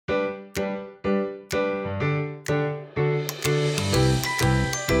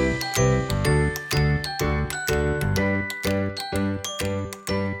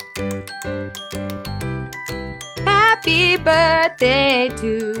birthday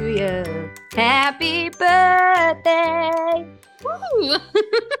to you. Happy birthday. Woo!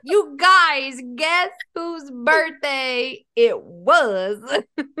 You guys, guess whose birthday it was?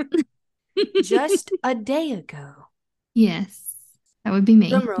 Just a day ago. Yes, that would be me.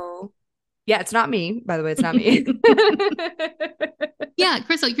 Drum roll. Yeah, it's not me. By the way, it's not me. Yeah,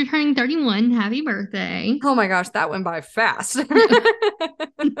 Crystal, you're turning 31. Happy birthday. Oh my gosh, that went by fast.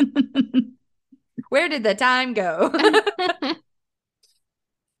 Where did the time go?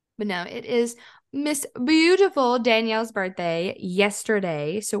 But no, it is Miss Beautiful Danielle's birthday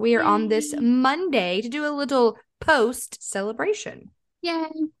yesterday. So we are on this Yay. Monday to do a little post celebration. Yay.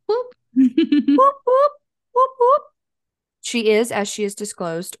 Whoop. Whoop, whoop, whoop, whoop. She is, as she has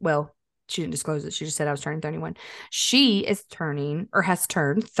disclosed, well, she didn't disclose it. She just said I was turning 31. She is turning or has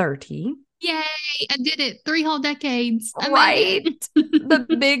turned 30. Yay. I did it. 3 whole decades. I Right? made it.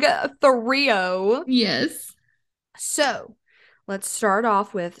 The big 3-0. Yes. So let's start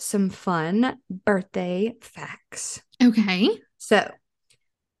off with some fun birthday facts. Okay. So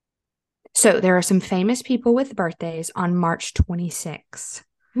there are some famous people with birthdays on March 26th.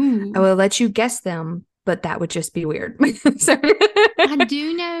 Ooh. I will let you guess them, but that would just be weird. So, I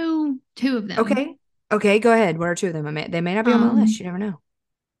do know 2 of them. Okay, go ahead. What are 2 of them? They may not be on my list. You never know.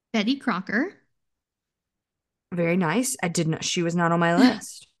 Betty Crocker. Very nice. I did not. She was not on my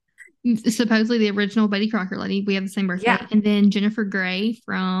list. Supposedly the original Betty Crocker lady. We have the same birthday. Yeah. And then Jennifer Grey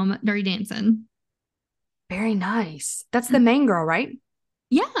from Dirty Dancing. Very nice. That's the main girl, right?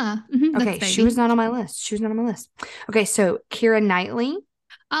 Yeah. Mm-hmm. Okay, she was not on my list. Okay, so Keira Knightley.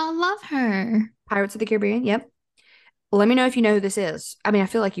 I love her. Pirates of the Caribbean. Yep. Let me know if you know who this is. I mean, I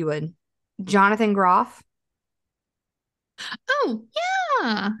feel like you would. Jonathan Groff. Oh,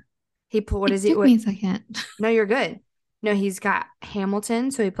 yeah. What is it? Took me a second. No, you're good. No, he's got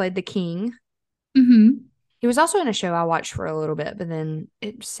Hamilton, so he played the king. Mm-hmm. He was also in a show I watched for a little bit, but then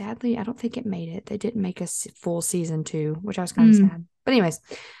sadly, I don't think it made it. They didn't make a full season 2, which I was kind of sad. But anyways,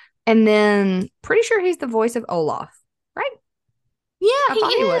 and then pretty sure he's the voice of Olaf, right? Yeah, he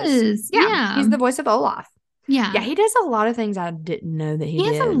is. Yeah, he's the voice of Olaf. Yeah. Yeah, he does a lot of things I didn't know that he did.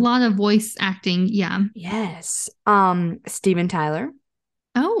 He has a lot of voice acting. Yeah. Yes. Steven Tyler.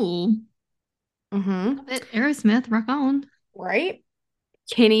 Oh. Mm-hmm. Aerosmith, rock on. Right.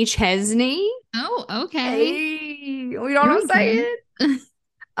 Kenny Chesney. Oh, okay. Hey, you know what I'm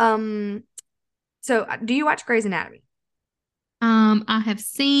saying? So do you watch Grey's Anatomy? I have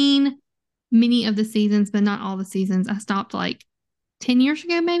seen many of the seasons, but not all the seasons. I stopped like 10 years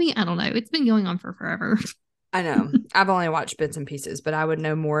ago, maybe. I don't know. It's been going on for forever. I know. I've only watched bits and pieces, but I would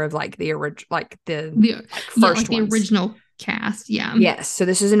know more of like the original, like the first the original cast. Yeah. Yes. So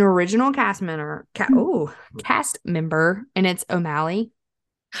this is an original cast member, and it's O'Malley.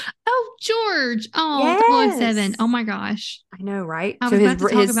 Oh, George. Oh, yes. 007. Oh my gosh. I know, right? I was about to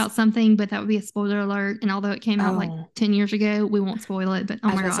talk about something, but that would be a spoiler alert. And although it came out like 10 years ago, we won't spoil it. But oh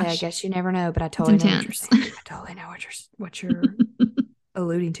my gosh. I guess you never know, but I totally know what you're saying. I totally know what you're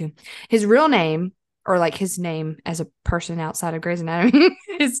alluding to. His real name, or like his name as a person outside of Grey's Anatomy,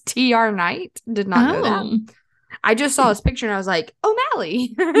 is T.R. Knight. Did not know that. I just saw his picture and I was like,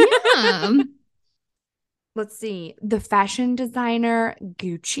 O'Malley. Yeah. Let's see. The fashion designer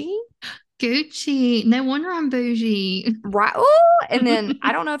Gucci. No wonder I'm bougie. Right. Oh, and then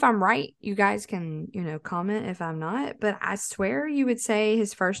I don't know if I'm right. You guys can, comment if I'm not. But I swear you would say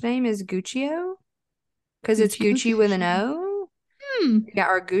his first name is Guccio. Because it's Gucci with an O. Yeah,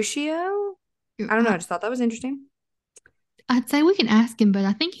 or Guccio. I don't know. I just thought that was interesting. I'd say we can ask him, but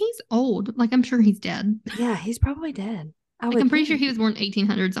I think he's old. Like, I'm sure he's dead. Yeah, he's probably dead. I'm pretty sure he was born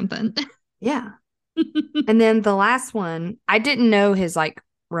 1800 something. Yeah. And then the last one, I didn't know his like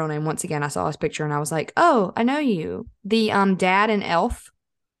real name. Once again, I saw his picture and I was like, "Oh, I know you." The dad in Elf.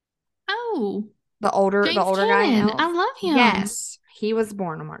 Oh, the older guy in Elf. I love him. Yes, he was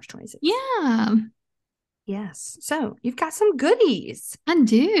born on March 26th. Yeah. Yes. So you've got some goodies. I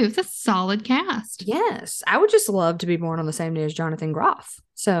do. It's a solid cast. Yes, I would just love to be born on the same day as Jonathan Groff.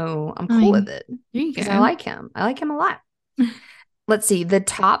 So I'm cool with it because I like him. I like him a lot. Let's see. The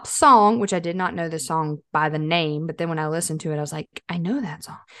top song, which I did not know the song by the name, but then when I listened to it, I was like, I know that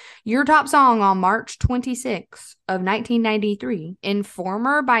song. Your top song on March 26th of 1993,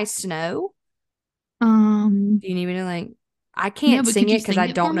 Informer by Snow. Do you need me to like, I can't sing it because I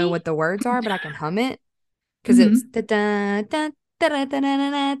don't know what the words are, but I can hum it because it's da da da da da da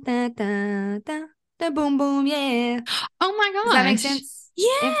da da da da da boom boom, yeah. Oh my gosh. Does that make sense?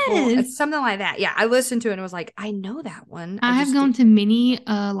 Yes. It's something like that. Yeah, I listened to it and was like, I know that one. I have gone to many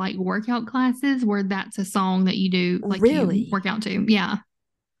like workout classes where that's a song that you do like really you work out to. Yeah.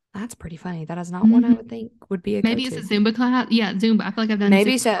 That's pretty funny. That is not one I would think would be a Maybe it's a go-to. Zumba class. Yeah, Zumba. I feel like I've done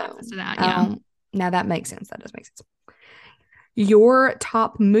Maybe Zumba so. classes to that. Yeah. Now that makes sense. That does make sense. Your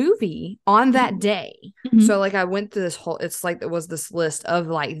top movie on that day. Mm-hmm. So like I went through this whole, it's like there was this list of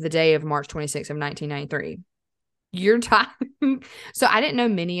like the day of March 26th of 1993. Your top. So I didn't know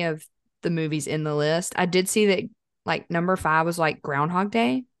many of the movies in the list. I did see that like number 5 was like Groundhog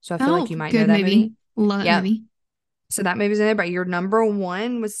Day. So I feel like you might know good that movie. movie. Love that Yep. movie. So that movie's in there, but your number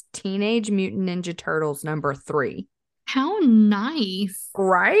 1 was Teenage Mutant Ninja Turtles number 3. How nice.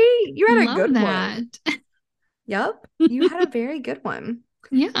 Right? You had a Love good that. one. Yep. You had a very good one.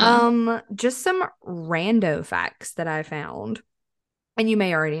 Yeah. Just some rando facts that I found. And you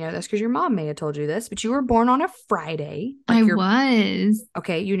may already know this because your mom may have told you this, but you were born on a Friday. I was.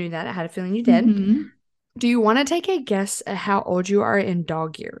 Okay, you knew that. I had a feeling you did. Mm-hmm. Do you want to take a guess at how old you are in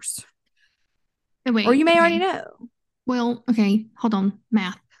dog years? Oh, wait. Or you may Okay. already know. Well, okay. Hold on.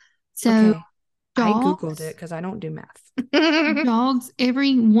 Math. So Okay. I Googled dogs, it because I don't do math. dogs,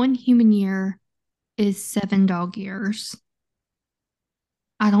 every 1 human year is 7 dog years.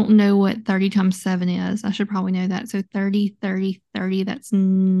 I don't know what 30 times 7 is. I should probably know that. So 30, 30, 30, that's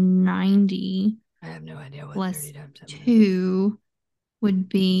 90. I have no idea what Plus 30 times 7 is. 2 would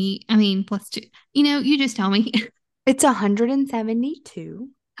be, I mean, plus 2. You just tell me. It's 172.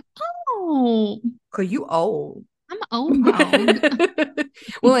 Oh, Cause you old. I'm old dog.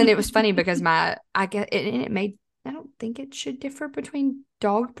 Well, and it was funny because I guess it made, I don't think it should differ between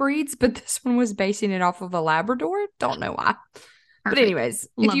dog breeds, but this one was basing it off of a Labrador. Don't know why. But Perfect. anyways, if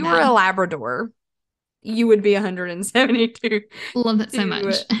Love you were that. a Labrador, you would be 172 Love that so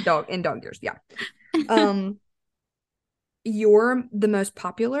much. dog years. Yeah. Um, you're the most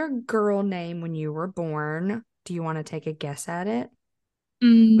popular girl name when you were born. Do you want to take a guess at it?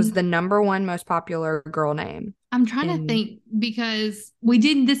 Was the number 1 most popular girl name? I'm trying to think because we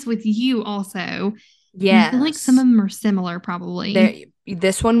did this with you also. Yeah. I feel like some of them are similar, probably.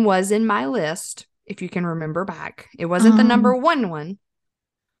 This one was in my list, if you can remember back. It wasn't the number 1 one,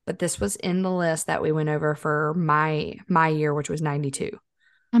 but this was in the list that we went over for my year, which was 92.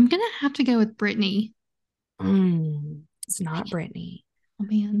 I'm gonna have to go with Brittany. It's not Brittany. Oh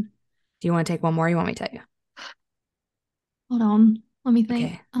man. Do you want to take one more? Or you want me to tell you? Hold on. Let me think.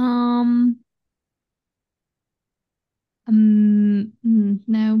 Okay.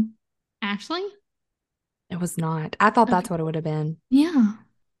 No. Ashley? It was not. I thought that's what it would have been. Yeah.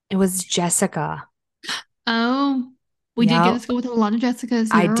 It was Jessica. Oh, we did go to school with a lot of Jessicas.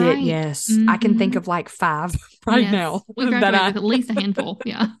 I did, right. yes. I can think of like 5 right now. We graduated with at least a handful.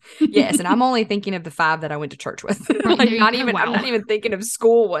 Yeah. Yes, and I'm only thinking of the 5 that I went to church with. Right, like not go. even Wow. I'm not even thinking of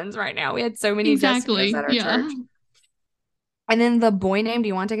school ones right now. We had so many Jessicas at our church. And then the boy name, do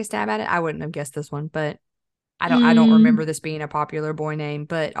you want to take a stab at it? I wouldn't have guessed this one, but I don't remember this being a popular boy name,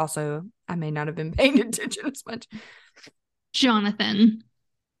 but also I may not have been paying attention as much. Jonathan.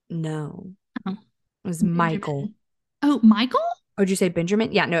 No. Oh. It was Benjamin. Michael. Oh, Michael? Oh, did you say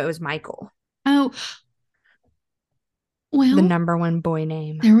Benjamin? Yeah, no, it was Michael. Oh. Well, the number 1 boy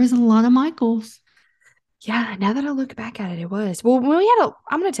name. There was a lot of Michaels. Yeah, now that I look back at it, it was. Well,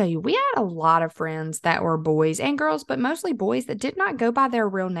 I'm going to tell you, we had a lot of friends that were boys and girls, but mostly boys that did not go by their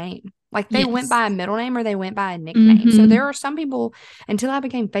real name. Like they went by a middle name or they went by a nickname. So there are some people, until I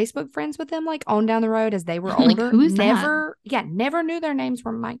became Facebook friends with them, like on down the road as they were older, who is never knew their names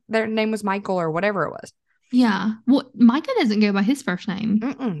were their name was Michael or whatever it was. Yeah. Well, Micah doesn't go by his first name.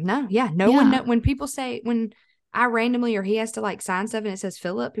 No. Yeah. No one when people say, when I randomly or he has to like sign stuff and it says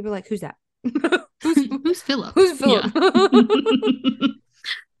Philip, people are like, who's that? Who's Philip? Who's Philip? Yeah.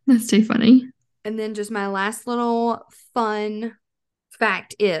 That's too funny. And then just my last little fun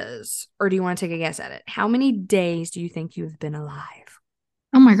fact is, or do you want to take a guess at it? How many days do you think you've been alive?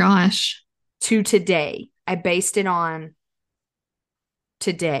 Oh my gosh. To today. I based it on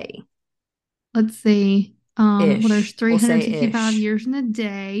today. Let's see. Well, there's 365 we'll years in a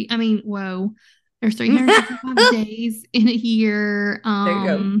day. I mean, whoa. There's 365 days in a year. There you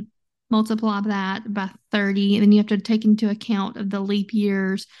go. Multiply that by 30, and then you have to take into account of the leap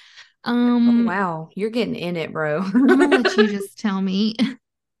years. Oh, wow. You're getting in it, bro. I'm gonna let you just tell me.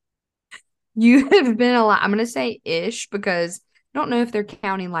 You have been alive. I'm gonna say ish because I don't know if they're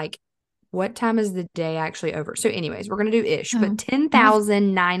counting like what time is the day actually over. So, anyways, we're gonna do ish, but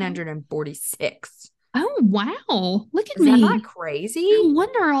 10,946. Oh wow! Look at me. Is that not crazy? No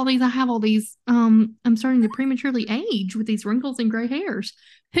wonder I have all these. I'm starting to prematurely age with these wrinkles and gray hairs.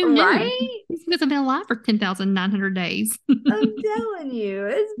 Who knew? Right? Because I've been alive for 10,900 days. I'm telling you,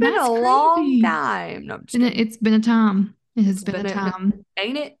 it's been a long time. No, I'm just kidding. It's been a time. It has been a time.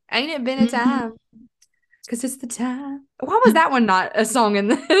 Ain't it been a time? Because it's the time. Why was that one not a song in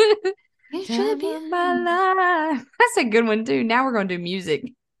the It should have time of my life? That's a good one too. Now we're going to do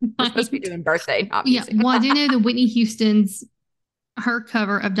music. We're supposed to be doing birthday, not music. Well, I do know the Whitney Houston's her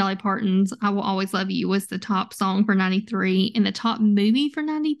cover of Dolly Parton's I Will Always Love You was the top song for 93, and the top movie for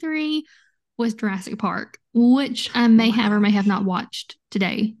 93 was Jurassic Park, which I may have or may have not watched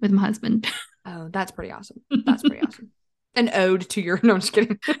today with my husband. Oh, that's pretty awesome. That's pretty awesome. An ode to your no, I'm just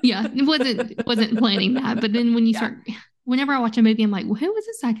kidding. Yeah, it wasn't planning that. But then when you start whenever I watch a movie, I'm like, well, who was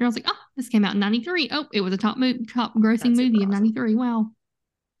this actor? I was like, oh, this came out in 93. Oh, it was a top grossing movie of 93. Wow.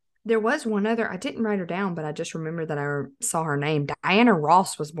 There was one other, I didn't write her down, but I just remember that I saw her name. Diana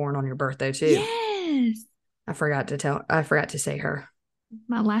Ross was born on your birthday too. Yes. I forgot to say her.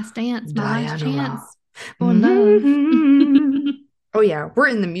 My last dance, my Diana last chance Ross. for love. Oh yeah, we're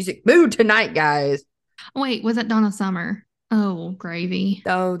in the music mood tonight, guys. Wait, was that Donna Summer? Oh, gravy.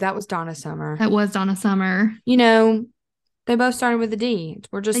 Oh, that was Donna Summer. That was Donna Summer. You know, they both started with a D.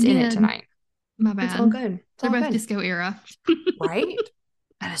 We're just in it tonight. My bad. It's all good. They're both disco era. Right?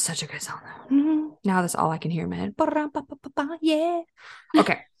 That is such a good song, though. Now that's all I can hear in my head. Yeah.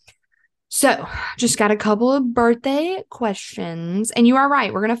 Okay. So, just got a couple of birthday questions. And you are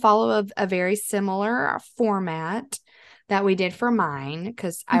right. We're going to follow a very similar format that we did for mine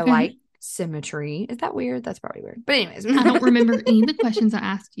because I like symmetry. Is that weird? That's probably weird. But anyways. I don't remember any of the questions I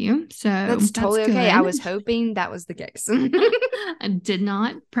asked you. So that's totally okay. I was hoping that was the case. I did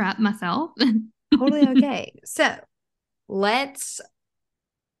not prep myself. Totally okay. So,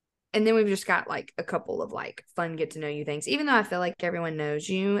 and then we've just got like a couple of like fun get to know you things, even though I feel like everyone knows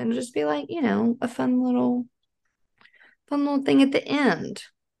you, and just be like, a fun little thing at the end.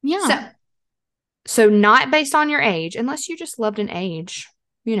 Yeah. So not based on your age, unless you just loved an age,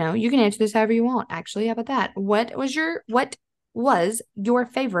 you can answer this however you want. Actually, how about that? What was your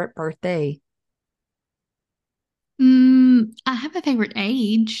favorite birthday? I have a favorite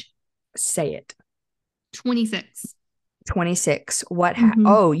age. Say it. 26. 26. What?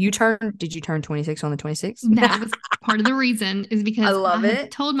 Did you turn 26 on the 26th? That was part of the reason is because I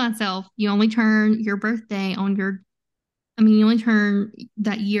told myself you only turn your birthday you only turn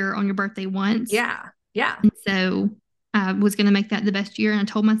that year on your birthday once. Yeah. Yeah. And so I was going to make that the best year. And I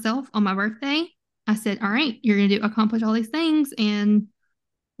told myself on my birthday, I said, all right, you're going to accomplish all these things. And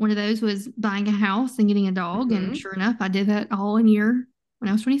one of those was buying a house and getting a dog. And sure enough, I did that all in year when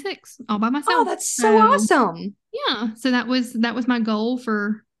I was 26, all by myself. Oh, that's so awesome. Yeah. So that was my goal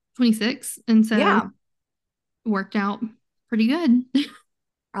for 26. And so it worked out pretty good.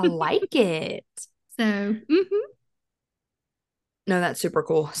 I like it. So, No, that's super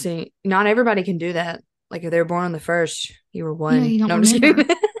cool. See, not everybody can do that. Like if they were born on the 1st, you were 1. Yeah, you don't remember.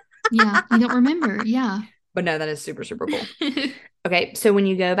 Yeah, you don't remember. Yeah. But no, that is super, super cool. Okay, so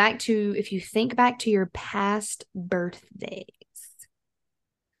if you think back to your past birthdays,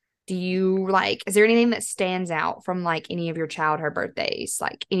 is there anything that stands out from like any of your childhood birthdays?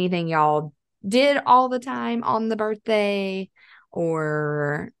 Like anything y'all did all the time on the birthday,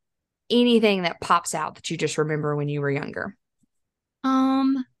 or anything that pops out that you just remember when you were younger?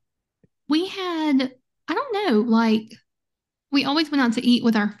 We had, I don't know, like we always went out to eat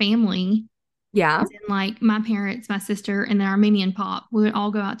with our family. Yeah. And like my parents, my sister, and then our Mimi and Pop, we would all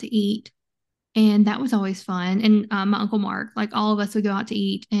go out to eat. And that was always fun. And my Uncle Mark, like all of us would go out to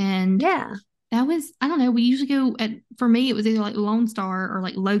eat. And yeah, that was, I don't know, we usually go for me, it was either like Lone Star or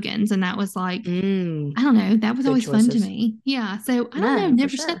like Logan's. And that was like, I don't know, that was always fun to me. Yeah. So I don't know, there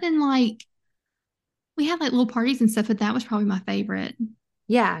was something like, we had like little parties and stuff, but that was probably my favorite.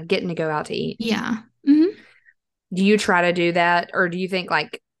 Yeah, getting to go out to eat. Yeah. Do you try to do that? Or do you think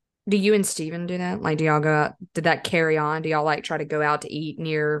like, do you and Steven do that? Like, do y'all go out? Did that carry on? Do y'all like try to go out to eat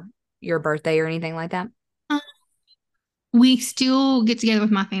near your birthday or anything like that? We still get together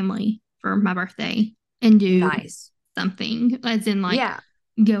with my family for my birthday and do something, as in like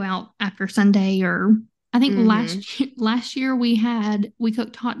go out after Sunday, or I think last year we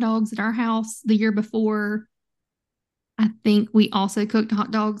cooked hot dogs at our house. The year before, I think we also cooked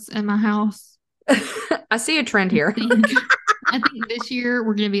hot dogs at my house. I see a trend here. I think this year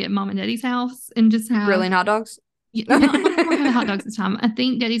we're going to be at Mom and Daddy's house and just have grilling hot dogs. No, I don't think we're having hot dogs this time. I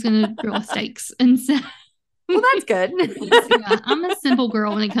think Daddy's going to grill steaks, and so. Well, that's good. Yeah, I'm a simple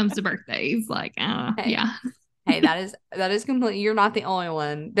girl when it comes to birthdays. Like, yeah. Hey, that is completely. You're not the only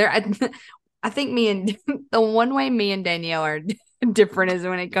one. I think the one way me and Danielle are different is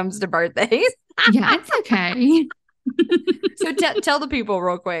when it comes to birthdays. Yeah, it's okay. So tell the people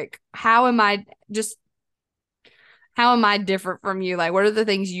real quick, how am I different from you? Like, what are the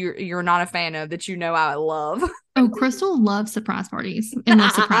things you're not a fan of that I love? Oh, Crystal loves surprise parties and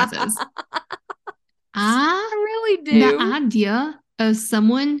loves surprises. I really do. The idea of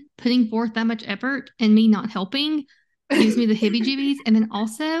someone putting forth that much effort and me not helping gives me the heebie-jeebies. And then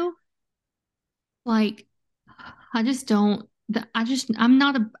also, like, I just don't. I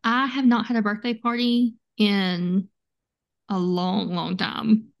have not had a birthday party in a long, long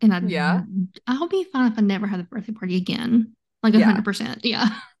time, and I'll be fine if I never have a birthday party again. Like 100%, yeah.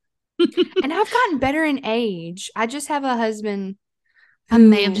 And I've gotten better in age. I just have a husband. I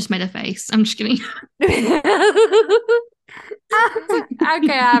may have just made a face. I'm just kidding. Okay,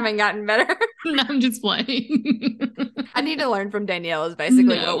 I haven't gotten better. No, I'm just playing. I need to learn from Danielle is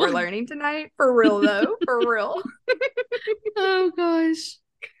basically what we're learning tonight. For real, though. For real. Oh, gosh.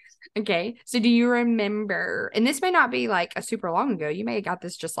 Okay. So do you remember, and this may not be like a super long ago, you may have got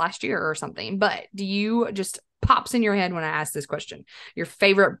this just last year or something, but do you just pops in your head when I ask this question, your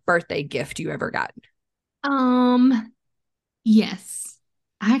favorite birthday gift you ever got? Yes.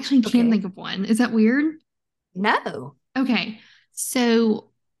 I actually can't think of one. Is that weird? No. Okay. So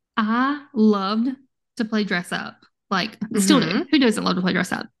I loved to play dress up. Like, still do. Who doesn't love to play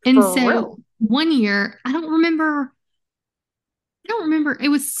dress up? And For real. One year, I don't remember. It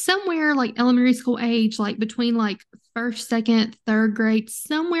was somewhere like elementary school age, like between like first, second, third grade,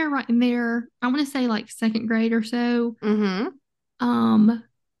 somewhere right in there. I want to say like second grade or so.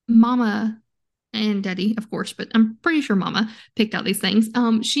 Mama and Daddy, of course, but I'm pretty sure Mama picked out these things.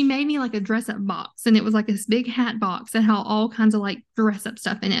 She made me like a dress up box, and it was like this big hat box that had all kinds of like dress up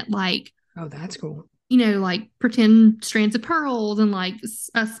stuff in it, like, oh, that's cool. Like pretend strands of pearls and like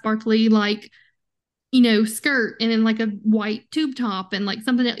a sparkly like skirt, and then like a white tube top and like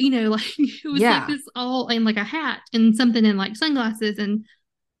something that, like it was like this all, and like a hat and something, and like sunglasses and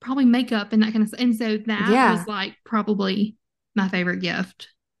probably makeup and that kind of stuff. And so that was like probably my favorite gift.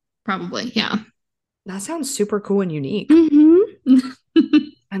 Probably. Yeah. That sounds super cool and unique. Mm-hmm.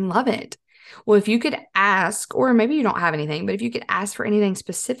 I love it. Well, if you could ask, or maybe you don't have anything, but if you could ask for anything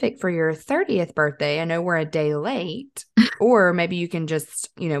specific for your 30th birthday, I know we're a day late, or maybe you can just,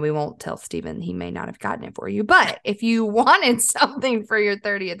 we won't tell Steven, he may not have gotten it for you. But if you wanted something for your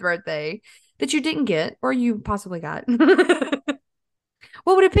 30th birthday that you didn't get, or you possibly got, what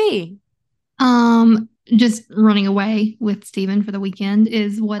would it be? Just running away with Steven for the weekend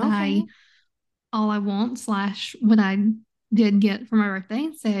is what all I want / what I did get for my birthday.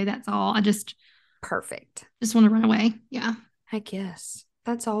 So that's all. I just perfect. Just want to run away. Yeah. I guess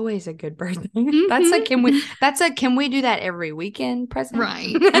that's always a good birthday. Mm-hmm. That's a can we do that every weekend present?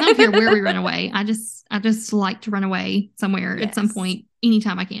 Right. I don't care where we run away. I just like to run away somewhere at some point,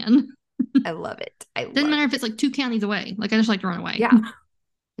 anytime I can. I love it. Doesn't matter if it's like 2 counties away. Like, I just like to run away. Yeah.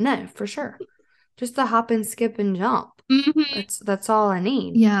 No, for sure. Just the hop and skip and jump. Mm-hmm. That's all I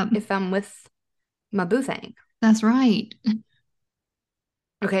need. Yeah. If I'm with my boo thing. That's right.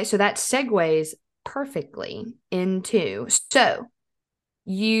 Okay, so that segues perfectly into, so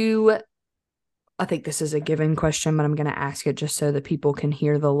I think this is a given question, but I'm going to ask it just so that people can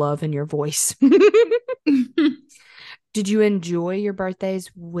hear the love in your voice. Did you enjoy your birthdays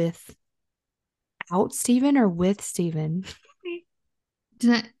without Steven or with Steven?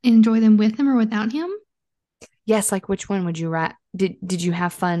 Did I enjoy them with him or without him? Yes, like which one would you write? Did you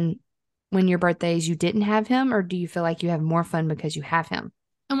have fun when your birthdays you didn't have him, or do you feel like you have more fun because you have him?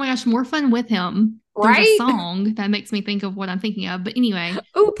 Oh my gosh, more fun with him. Right? There's a song that makes me think of what I'm thinking of. But anyway.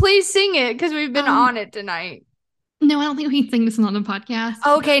 Oh, please sing it because we've been on it tonight. No, I don't think we can sing this one on the podcast.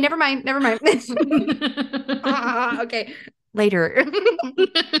 Oh, okay, never mind. Okay, later.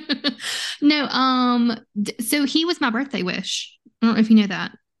 No, so he was my birthday wish. I don't know if you know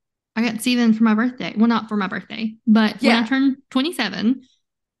that. I got Steven for my birthday. Well, not for my birthday, but when I turned 27,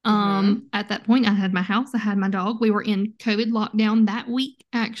 at that point, I had my house, I had my dog. We were in COVID lockdown that week,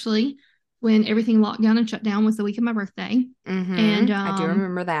 actually, when everything locked down and shut down was the week of my birthday. And I do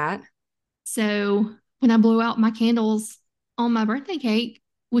remember that. So when I blew out my candles on my birthday cake,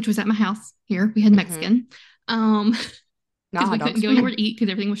 which was at my house here, we had Mexican, because we couldn't go anywhere to eat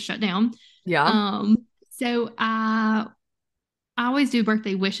because everything was shut down. Yeah. So I always do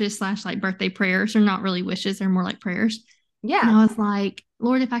birthday wishes / like birthday prayers. They're not really wishes, they're more like prayers. Yeah. And I was like,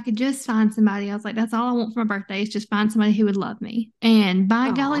 Lord, if I could just find somebody, I was like, that's all I want for my birthday is just find somebody who would love me. And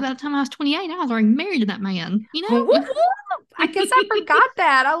by golly, by the time I was 28, I was already married to that man, I guess I forgot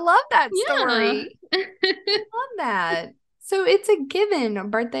that. I love that story. I love that. So it's a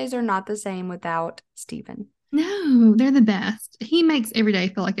given. Birthdays are not the same without Steven. No, they're the best. He makes every day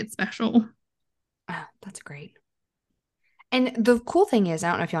feel like it's special. Oh, that's great. And the cool thing is, I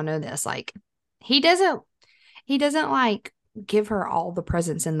don't know if y'all know this, like he doesn't like give her all the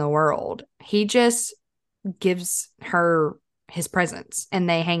presents in the world. He just gives her his presence, and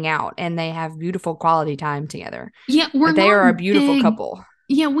they hang out and they have beautiful quality time together. Yeah, we're They not are a beautiful big. couple.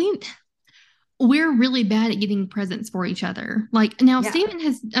 Yeah, we're really bad at getting presents for each other. Like now, Yeah. Steven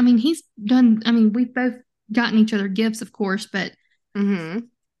has, I mean, he's done, I mean, we've both gotten each other gifts, of course, but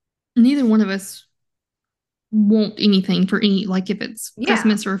neither one of us want anything for any, like if it's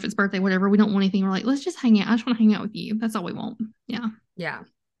Christmas or if it's birthday, whatever. We don't want anything. We're like, let's just hang out. I just want to hang out with you. That's all we want. Yeah. Yeah.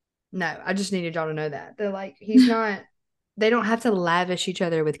 No, I just needed y'all to know that. They're like, he's not, they don't have to lavish each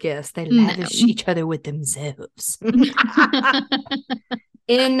other with gifts. They lavish each other with themselves.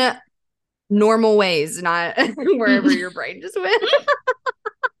 In normal ways, not wherever your brain just went.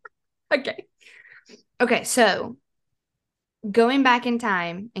 Okay. Okay, so going back in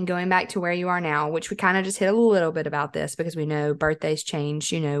time and going back to where you are now, which we kind of just hit a little bit about this because we know birthdays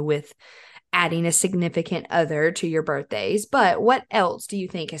change, with adding a significant other to your birthdays. But what else do you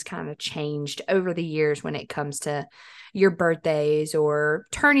think has kind of changed over the years when it comes to your birthdays or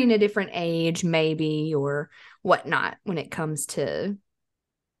turning a different age, maybe, or whatnot when it comes to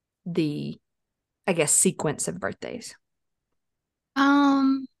the, I guess, sequence of birthdays?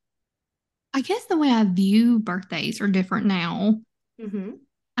 I guess the way I view birthdays are different now.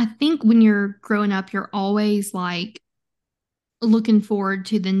 I think when you're growing up, you're always like looking forward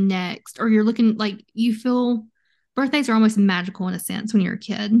to the next, or you're looking like you feel birthdays are almost magical in a sense when you're a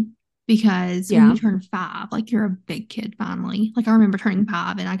kid because when you turn 5, like you're a big kid finally. Like I remember turning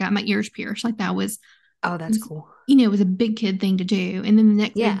 5 and I got my ears pierced. Like that was, that's cool. It was a big kid thing to do. And then the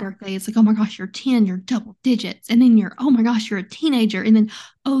next big birthday, it's like, oh my gosh, you're 10, you're double digits. And then you're, oh my gosh, you're a teenager. And then,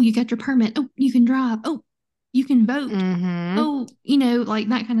 oh, you got your permit. Oh, you can drive. Oh, you can vote. Oh, like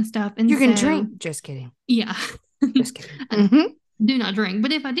that kind of stuff. And you can drink. Just kidding. Yeah. Just kidding. Do not drink.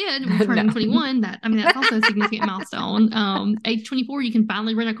 But if I did, turning 21, that's also a significant milestone. Age 24, you can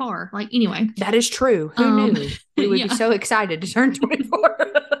finally rent a car. Like, anyway. That is true. Who knew? We would be so excited to turn 24.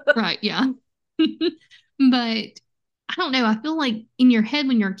 Right, yeah. But I don't know. I feel like in your head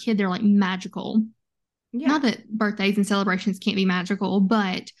when you're a kid, they're like magical. Yeah. Not that birthdays and celebrations can't be magical,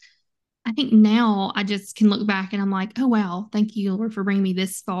 but I think now I just can look back and I'm like, oh, wow, thank you, Lord, for bringing me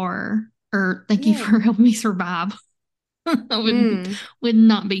this far. Or thank you for helping me survive. I would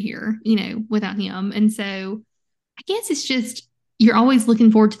not be here, without him. And so I guess it's just you're always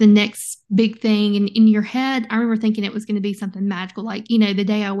looking forward to the next big thing. And in your head, I remember thinking it was going to be something magical. Like, the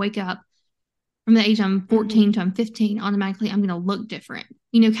day I wake up from the age I'm 14 to I'm 15, automatically I'm going to look different.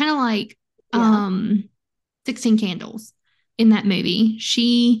 Kind of like 16 Candles in that movie.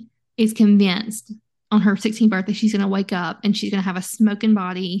 She is convinced on her 16th birthday she's going to wake up and she's going to have a smoking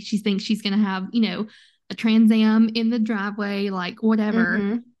body. She thinks she's going to have, a Trans Am in the driveway, like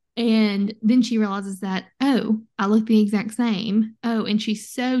whatever. And then she realizes that, oh, I look the exact same. Oh, and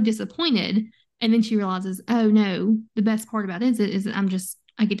she's so disappointed. And then she realizes, oh no, the best part about it is that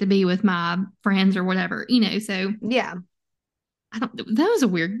I get to be with my friends or whatever, so yeah. That was a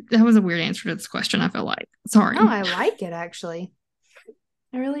weird answer to this question. I feel like, sorry. No, I like it actually.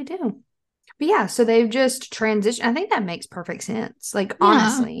 I really do. But yeah, so they've just transitioned. I think that makes perfect sense. Like,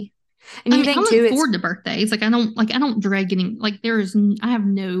 honestly. And you think I look forward to birthdays. Like I don't dread getting, like I have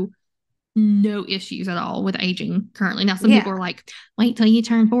no issues at all with aging currently. Now some people are like, wait till you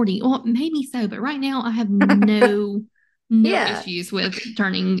turn 40. Well, maybe so, but right now I have no issues with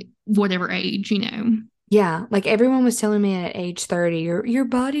turning whatever age, Yeah, like everyone was telling me at age 30, your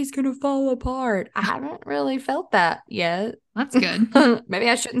body's gonna fall apart. I haven't really felt that yet. That's good. Maybe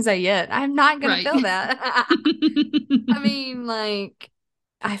I shouldn't say yet. I'm not gonna feel that. I mean, like,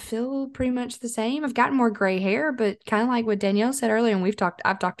 I feel pretty much the same. I've gotten more gray hair, but kind of like what Danielle said earlier, and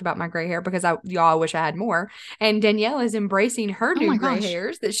I've talked about my gray hair because y'all wish I had more. And Danielle is embracing her new gray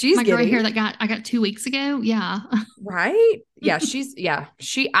hairs that she's getting. My gray hair that I got 2 weeks ago. Yeah. Right? Yeah,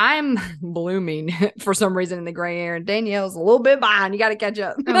 I'm blooming for some reason in the gray hair, and Danielle's a little bit behind. You got to catch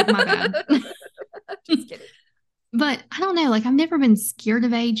up. Oh, my bad. Just kidding. But I don't know, like I've never been scared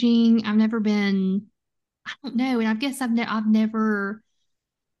of aging. I've never been, I don't know. And I guess I've never,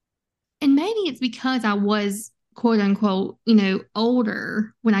 and maybe it's because I was quote unquote,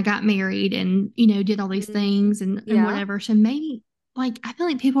 older when I got married and, did all these things and whatever. So maybe like, I feel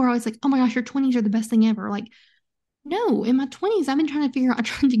like people are always like, oh my gosh, your 20s are the best thing ever. Like, no, in my 20s, I've been trying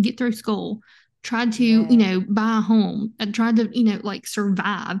to get through school, tried to, buy a home, and tried to, like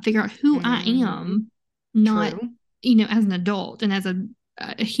survive, figure out who I am, not, as an adult and as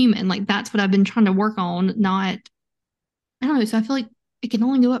a human. Like that's what I've been trying to work on, not, I don't know. So I feel like it can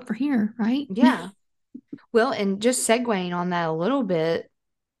only go up for here, right? Yeah. Well, and just segueing on that a little bit,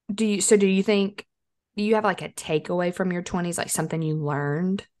 do you think you have like a takeaway from your 20s, like something you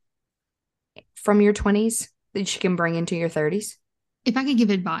learned from your 20s? that she can bring into your 30s? If I could give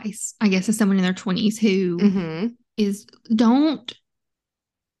advice, I guess, to someone in their 20s who is,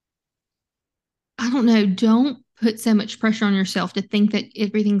 I don't know, don't put so much pressure on yourself to think that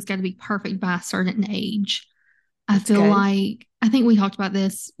everything's got to be perfect by a certain age. I That's feel good. like, I think we talked about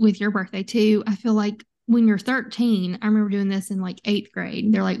this with your birthday too. I feel like when you're 13, I remember doing this in like eighth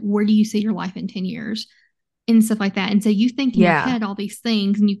grade. They're like, where do you see your life in 10 years? And stuff like that. And so you think in your Yeah. head all these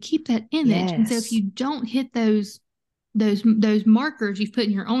things and you keep that image. And so if Yes. you don't hit those markers you've put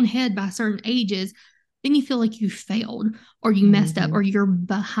in your own head by certain ages, then you feel like you failed or you messed up or you're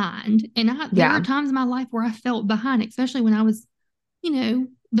behind. And there are times in my life where I felt behind, especially when I was,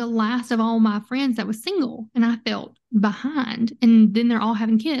 the last of all my friends that was single, and I felt behind. And then they're all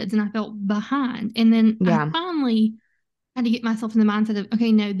having kids and I felt behind. And then I finally had to get myself in the mindset of,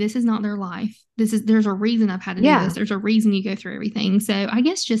 okay, no, this is not their life. There's a reason I've had to do this. There's a reason you go through everything. So I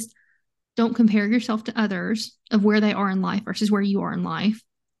guess just don't compare yourself to others of where they are in life versus where you are in life.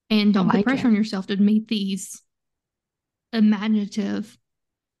 And don't put pressure on yourself to meet these imaginative,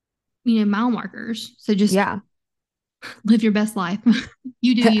 mile markers. So just live your best life.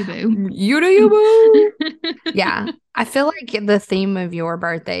 You do you, boo. You do you, boo. Yeah. I feel like the theme of your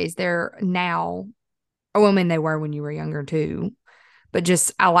birthdays, they're now, well, I mean, they were when you were younger too. But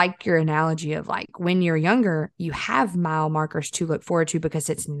just, I like your analogy of like when you're younger, you have mile markers to look forward to because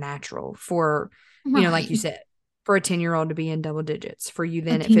it's natural for, like you said, for a 10-year-old to be in double digits, for you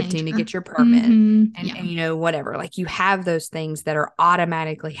then at 15 to get your permit and whatever. Like you have those things that are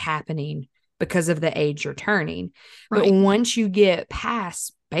automatically happening because of the age you're turning. But once you get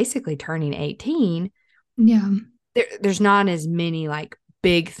past basically turning 18, there's not as many like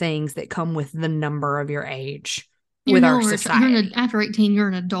big things that come with the number of your age. With our society. After 18, you're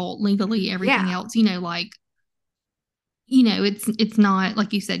an adult legally. Everything else, it's not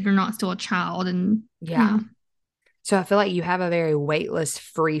like you said, you're not still a child. And so I feel like you have a very weightless,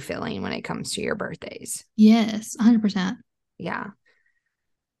 free feeling when it comes to your birthdays. Yes, 100%. Yeah.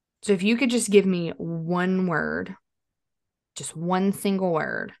 So if you could just give me one word, just one single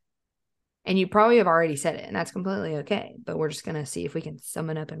word, and you probably have already said it, and that's completely okay, but we're just going to see if we can sum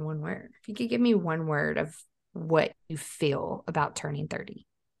it up in one word. If you could give me one word of what you feel about turning 30,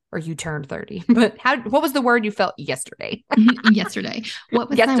 or you turned 30, but what was the word you felt yesterday? Yesterday. What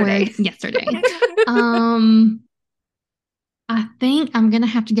was my word yesterday? I think I'm going to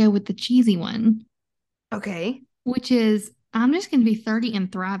have to go with the cheesy one. Okay. Which is, I'm just going to be 30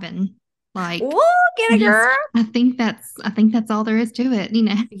 and thriving. Like, ooh, get it, girl. I think that's all there is to it,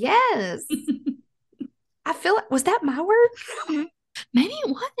 Yes. I feel like, was that my word? Maybe it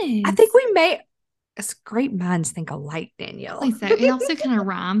was. I think we may. It's great minds think alike, Danielle. So. It also kind of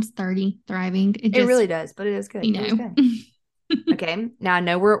rhymes 30, thriving. It really does, but it is good. Okay. Now I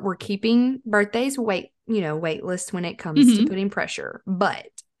know we're keeping birthdays waitlist when it comes to putting pressure, but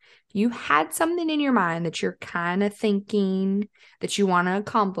you had something in your mind that you're kind of thinking that you want to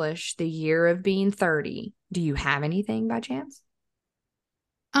accomplish the year of being 30. Do you have anything by chance?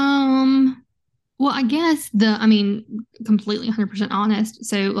 Well, I guess completely 100% honest.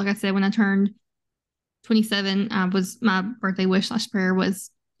 So like I said, when I turned 27, my birthday wish / prayer was,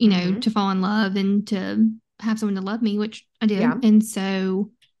 to fall in love and to have someone to love me, which I did. Yeah. And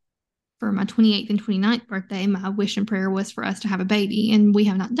so for my 28th and 29th birthday, my wish and prayer was for us to have a baby, and we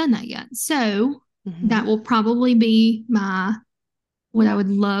have not done that yet. So that will probably be what I would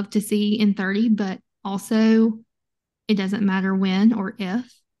love to see in 30, but also it doesn't matter when or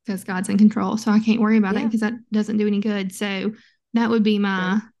if, because God's in control. So I can't worry about it because that doesn't do any good. So that would be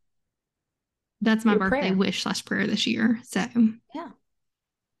that's my birthday wish / prayer this year. So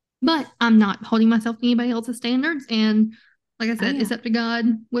but I'm not holding myself to anybody else's standards. And like I said, it's up to God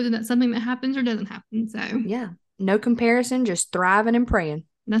whether that's something that happens or doesn't happen. So no comparison, just thriving and praying.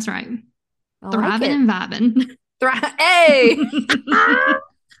 That's right. Thriving and vibing. Hey.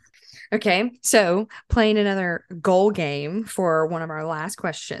 Okay, so playing another goal game for one of our last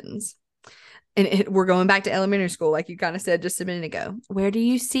questions. And we're going back to elementary school, like you kind of said just a minute ago. Where do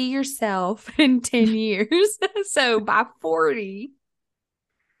you see yourself in 10 years? So by 40,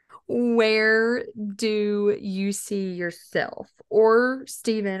 where do you see yourself or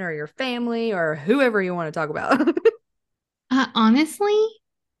Steven or your family or whoever you want to talk about? I honestly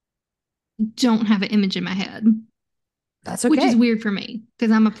don't have an image in my head. That's okay. Which is weird for me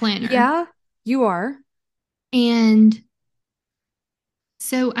because I'm a planner. Yeah, you are. And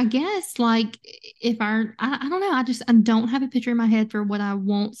so I guess like if I don't know, I don't have a picture in my head for what I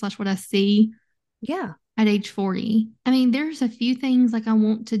want / what I see. Yeah. At age 40. I mean, there's a few things like I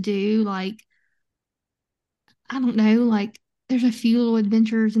want to do, like, I don't know, like there's a few little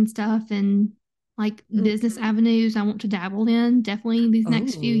adventures and stuff. And like business avenues I want to dabble in definitely these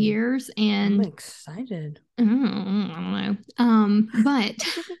next few years. And I'm excited. I don't know. But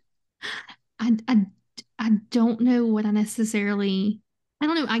I don't know what I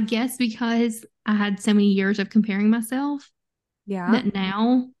don't know. I guess because I had so many years of comparing myself that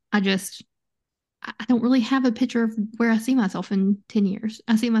now I don't really have a picture of where I see myself in 10 years.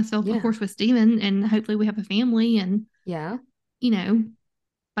 I see myself, of course, with Steven, and hopefully we have a family, and, you know,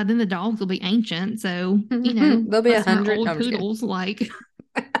 by then the dogs will be ancient. So, they'll be us and our 100. old poodles, like,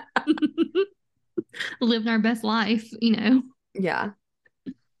 living our best life, Yeah.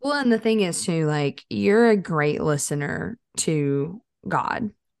 Well, and the thing is too, like, you're a great listener to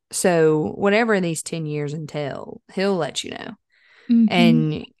God. So whatever these 10 years entail, he'll let you know.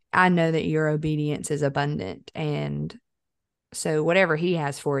 And I know that your obedience is abundant. And so whatever he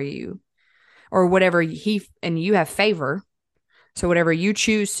has for you, or whatever and you have favor. So whatever you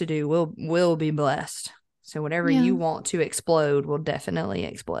choose to do will be blessed. So whatever you want to explode will definitely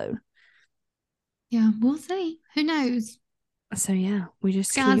explode. Yeah, we'll see. Who knows? So yeah, we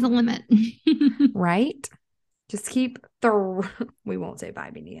just sky's the limit. Right? Just keep we won't say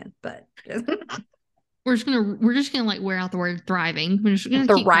vibing again, but we're just gonna like wear out the word thriving. We're just gonna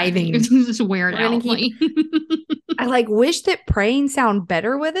thriving. Just wear it out. I like wish that praying sound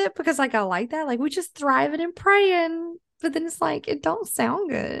better with it, because like I like that. Like we just thriving and praying, but then it's like it don't sound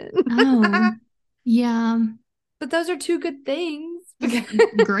good. Oh, yeah. But those are two good things.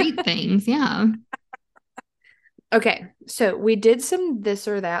 Great things, yeah. Okay, so we did some this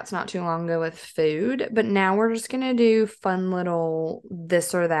or that's not too long ago with food, but now we're just gonna do fun little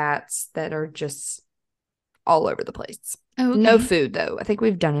this or that's that are just all over the place. Oh, okay. No food though. I think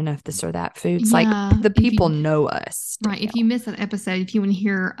we've done enough this or that foods. Like the people know us. Right. Danielle. If you miss an episode, if you want to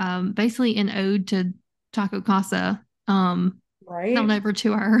hear basically an ode to Taco Casa, right, on over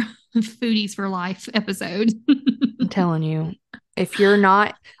to our Foodies for Life episode. I'm telling you, if you're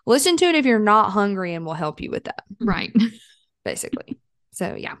not, listen to it if you're not hungry, and we'll help you with that. Right. Basically.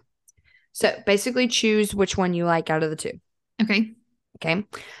 So yeah. So basically choose which one you like out of the two. Okay. Okay.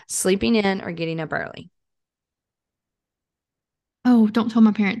 Sleeping in or getting up early? Oh, don't tell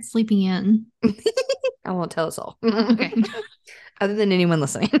my parents. Sleeping in. I won't tell us all. Okay. Other than anyone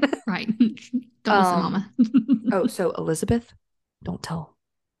listening. Right. Don't listen, Mama. Oh, so Elizabeth, don't tell.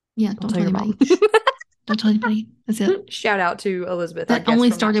 Yeah, don't tell anybody. Don't tell anybody. That's it. Shout out to Elizabeth. That only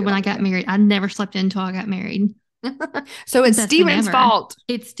started when I got married. I never slept in until I got married. So it's Steven's fault.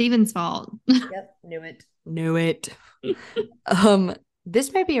 It's Steven's fault. Yep. Knew it.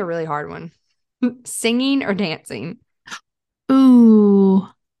 This may be a really hard one. Singing or dancing? Ooh.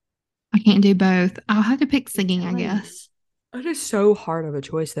 I can't do both. I'll have to pick singing, I guess. That is so hard of a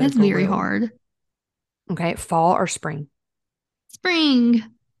choice, though. That's very hard. Okay. Fall or spring? Spring.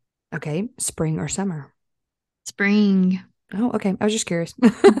 Okay. Spring or summer? Spring. Oh, okay. I was just curious.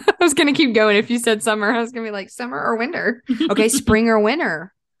 I was going to keep going. If you said summer, I was going to be like, summer or winter? Okay. Spring or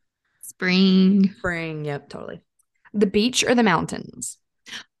winter? Spring. Spring. Yep. Totally. The beach or the mountains?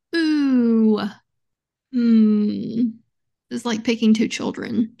 Ooh. It's like picking two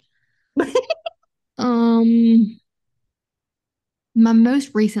children. My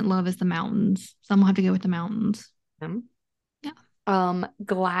most recent love is the mountains, so I'm gonna have to go with the mountains. Yeah.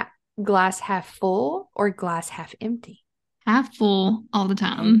 Glass half full or glass half empty? Half full all the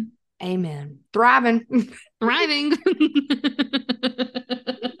time. Amen. Thriving.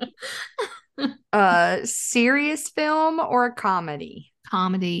 Serious film or a comedy?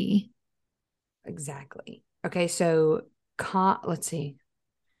 Comedy. Exactly. Okay, so let's see.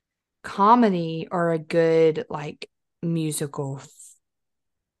 Comedy or a good like musical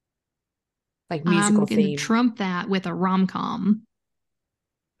I'm going to trump that with a rom-com.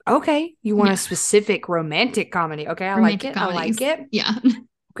 Okay. You want a specific romantic comedy. Okay. I like it. Yeah.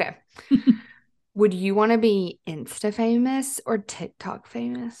 Okay. Would you want to be Insta famous or TikTok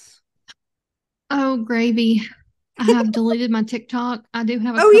famous? Oh, gravy. I have deleted my TikTok. I do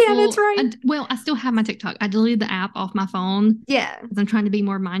have a couple. Yeah, that's right. I still have my TikTok. I deleted the app off my phone. Yeah. Because I'm trying to be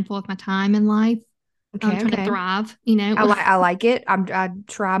more mindful of my time in life. Okay, I'm trying to thrive, I like it. I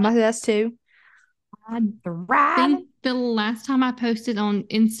try my best too. I think the last time I posted on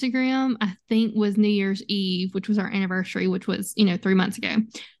Instagram, I think was New Year's Eve, which was our anniversary, which was, 3 months ago.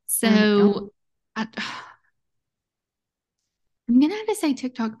 So I'm going to have to say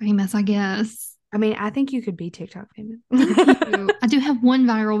TikTok famous, I guess. I mean, I think you could be TikTok famous. I do have one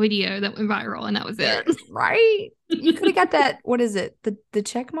viral video that went viral, and that was it. Right? You could have got that. What is it? The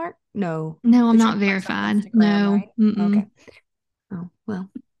check mark? No. No, I'm not verified. No. Right? Okay. Oh, well.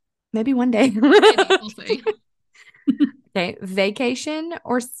 Maybe one day. Maybe, we'll see. Okay. Vacation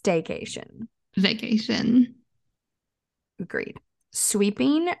or staycation? Vacation. Agreed.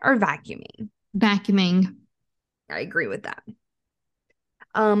 Sweeping or vacuuming? Vacuuming. I agree with that.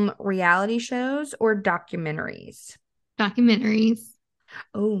 Reality shows or documentaries? Documentaries.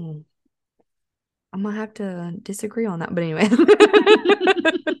 Oh, I'm gonna have to disagree on that. But anyway.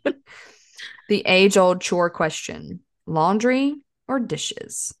 The age-old chore question. Laundry or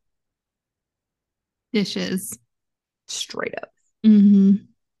dishes? Dishes. Straight up.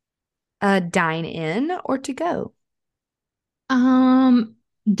 Mm-hmm. Dine in or to go?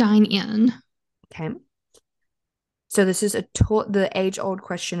 Dine in. Okay. So this is the age-old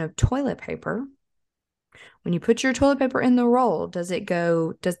question of toilet paper. When you put your toilet paper in the roll, does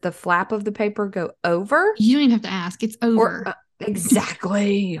the flap of the paper go over? You don't even have to ask. It's over.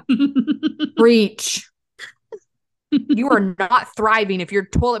 Exactly. Reach. You are not thriving if your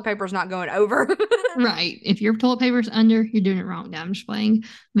toilet paper is not going over. Right. If your toilet paper's under, you're doing it wrong. Now I'm just playing.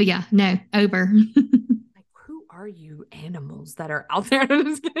 But yeah, no, over. Like, who are you animals that are out there?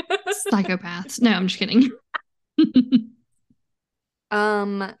 Psychopaths. No, I'm just kidding.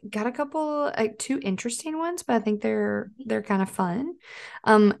 Got a couple two interesting ones, but I think they're kind of fun.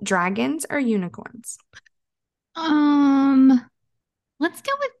 Dragons or unicorns? Let's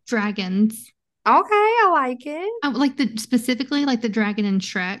go with dragons. Okay, I like it. Like specifically like the dragon in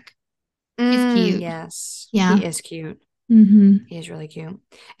Shrek. He's cute. Yes, Yeah. he is cute. Mm-hmm. He is really cute.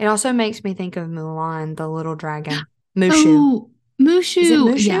 It also makes me think of Mulan, the little dragon. Mushu. Oh, Mushu. Is it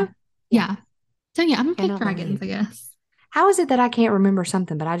Mushu? Yeah. Yeah. So yeah, I'm gonna pick dragons, believe. I guess. How is it that I can't remember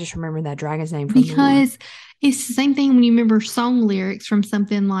something, but I just remember that dragon's name from because it's the same thing when you remember song lyrics from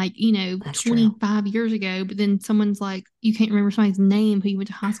something like, That's 25 years ago, but then someone's like, you can't remember somebody's name who you went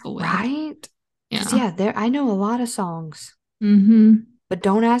to high school with. Right? Yeah, I know a lot of songs. Mm-hmm. But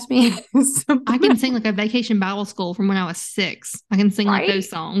don't ask me. I can sing like a vacation Bible school from when I was 6. I can sing like those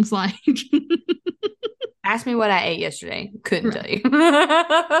songs. Like, ask me what I ate yesterday. Couldn't tell you.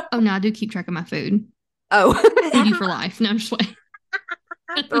 Oh no, I do keep track of my food. Oh, foodie for life. No, I'm just playing.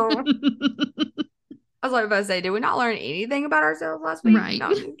 I was like about to say, did we not learn anything about ourselves last week? Right.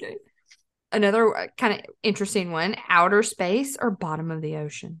 No, okay. Another kind of interesting one: outer space or bottom of the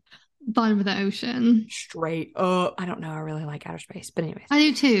ocean? Bottom of the ocean. Straight up. I don't know. I really like outer space, but anyways. I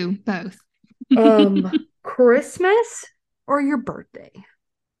do too. Both. Christmas or your birthday?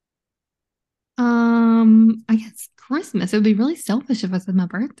 I guess Christmas. It would be really selfish if I said my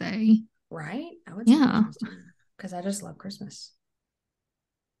birthday. Right? I would say because I just love Christmas.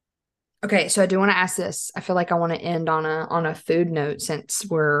 Okay, so I do want to ask this. I feel like I want to end on a food note since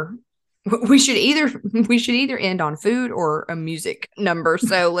we should either end on food or a music number.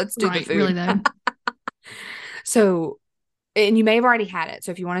 So let's do the food. Really though. So, and you may have already had it.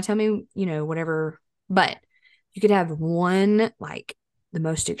 So if you want to tell me, whatever, but you could have one, like the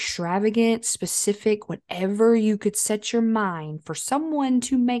most extravagant, specific, whatever you could set your mind for someone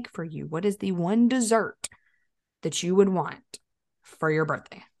to make for you. What is the one dessert that you would want for your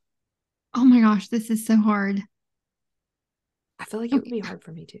birthday? Oh my gosh, this is so hard. I feel like it would be hard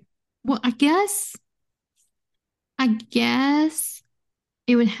for me too. Well, I guess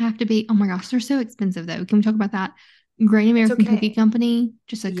it would have to be, oh my gosh, they're so expensive though. Can we talk about that? Great American Cookie Company,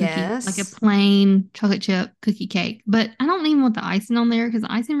 just a cookie, like a plain chocolate chip cookie cake. But I don't even want the icing on there because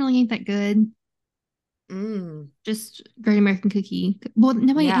the icing really ain't that good. Just Great American Cookie. Well,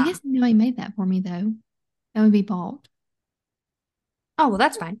 I guess nobody made that for me though. That would be bought. Oh, well,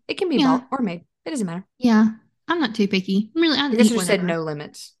 that's fine. It can be bought or made. It doesn't matter. Yeah. I'm not too picky. Really, I guess you said no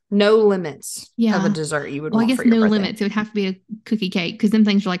limits. No limits of a dessert you would want for your birthday. I guess no limits. It would have to be a cookie cake because them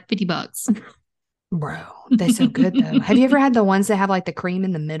things are like $50. Bro, they're so good though. Have you ever had the ones that have like the cream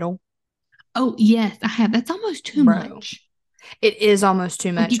in the middle? Oh, yes, I have. That's almost too much. It is almost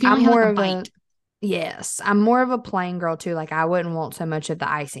too much. You can only have like a bite. Yes, I'm more of a plain girl too. Like I wouldn't want so much of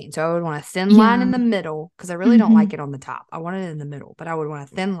the icing. So I would want a thin line in the middle because I really don't like it on the top. I want it in the middle, but I would want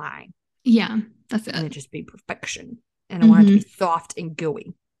a thin line. Yeah, that's it. And it just be perfection. And I want it to be soft and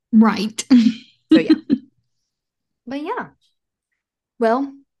gooey. Right. So yeah. But yeah.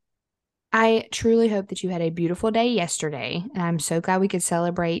 Well, I truly hope that you had a beautiful day yesterday. And I'm so glad we could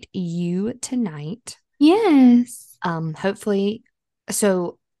celebrate you tonight. Yes. Hopefully,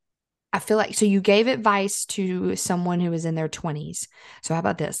 so I feel like, so you gave advice to someone who was in their 20s. So how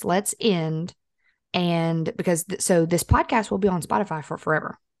about this? Let's end. And because, so this podcast will be on Spotify for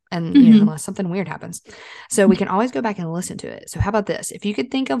forever. And, unless something weird happens. So we can always go back and listen to it. So how about this? If you could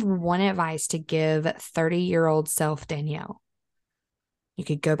think of one advice to give 30-year-old self Danielle, you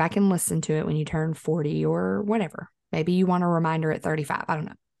could go back and listen to it when you turn 40 or whatever. Maybe you want a reminder at 35. I don't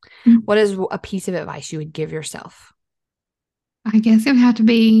know. What is a piece of advice you would give yourself? I guess it would have to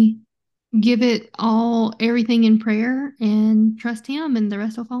be give it all, everything in prayer and trust him, and the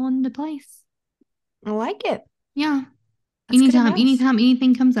rest will fall into place. I like it. Yeah. That's anytime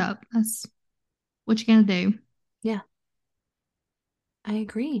anything comes up, that's what you gotta do. Yeah. I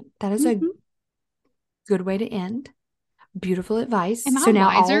agree. That is a good way to end. Beautiful advice. Am I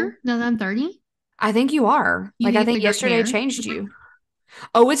wiser now that I'm 30? I think you are. You I think yesterday changed you.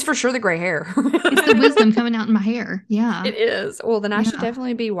 Oh, it's for sure the gray hair. It's the wisdom coming out in my hair. Yeah. It is. Well, then I should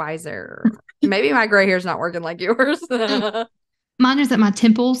definitely be wiser. Maybe my gray hair's not working like yours. Mine is at my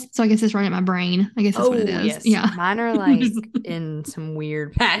temples, so I guess it's right at my brain. I guess that's what it is. Yes. Yeah. Mine are like in some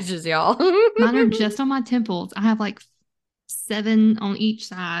weird patches, y'all. Mine are just on my temples. I have like 7 on each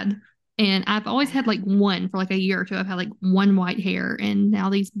side. And I've always had like one for like a year or two. I've had like one white hair, and now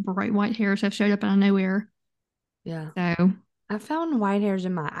these bright white hairs have showed up out of nowhere. Yeah. So I found white hairs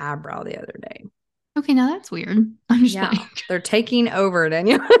in my eyebrow the other day. Okay, now that's weird. I'm just like, they're taking over,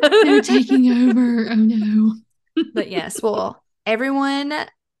 Danielle. They're taking over. Oh no. But yes, well, everyone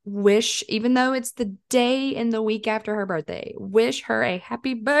wish, even though it's the day and the week after her birthday, wish her a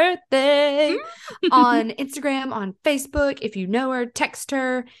happy birthday on Instagram, on Facebook. If you know her, text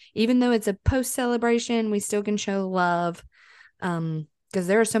her. Even though it's a post celebration, we still can show love. Because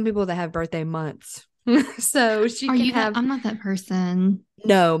there are some people that have birthday months. So she can have. I'm not that person.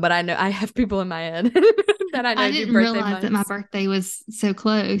 No, but I know I have people in my head that I know. I didn't realize that my birthday was so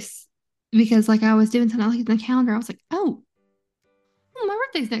close because, like, I was doing something, I looked at the calendar. I was like, oh, my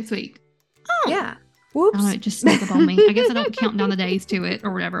birthday's next week. Oh, yeah. Whoops. I don't know, it just snuck up on me. I guess I don't count down the days to it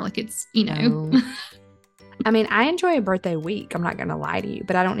or whatever. Like, it's, you know. No. I mean, I enjoy a birthday week. I'm not going to lie to you,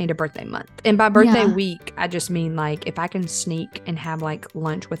 but I don't need a birthday month. And by birthday week, I just mean like if I can sneak and have like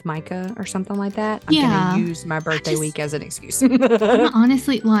lunch with Micah or something like that, I'm going to use my birthday week as an excuse.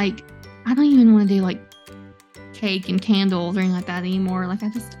 Honestly, like, I don't even want to do like cake and candles or anything like that anymore. Like,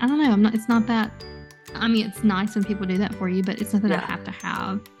 I don't know. It's not that. I mean, it's nice when people do that for you, but it's nothing I have to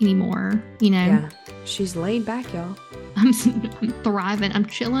have anymore, you know? Yeah. She's laid back, y'all. I'm thriving. I'm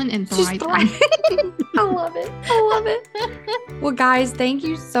chilling and thriving. I love it. I love it. Well, guys, thank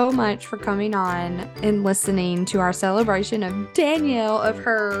you so much for coming on and listening to our celebration of Danielle, of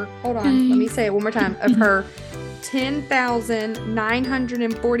her, hold on, let me say it one more time, of her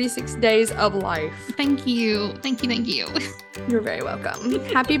 10,946 days of life. Thank you. Thank you. Thank you. You're very welcome.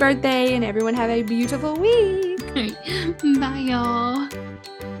 Happy birthday, and everyone have a beautiful week. Bye, y'all.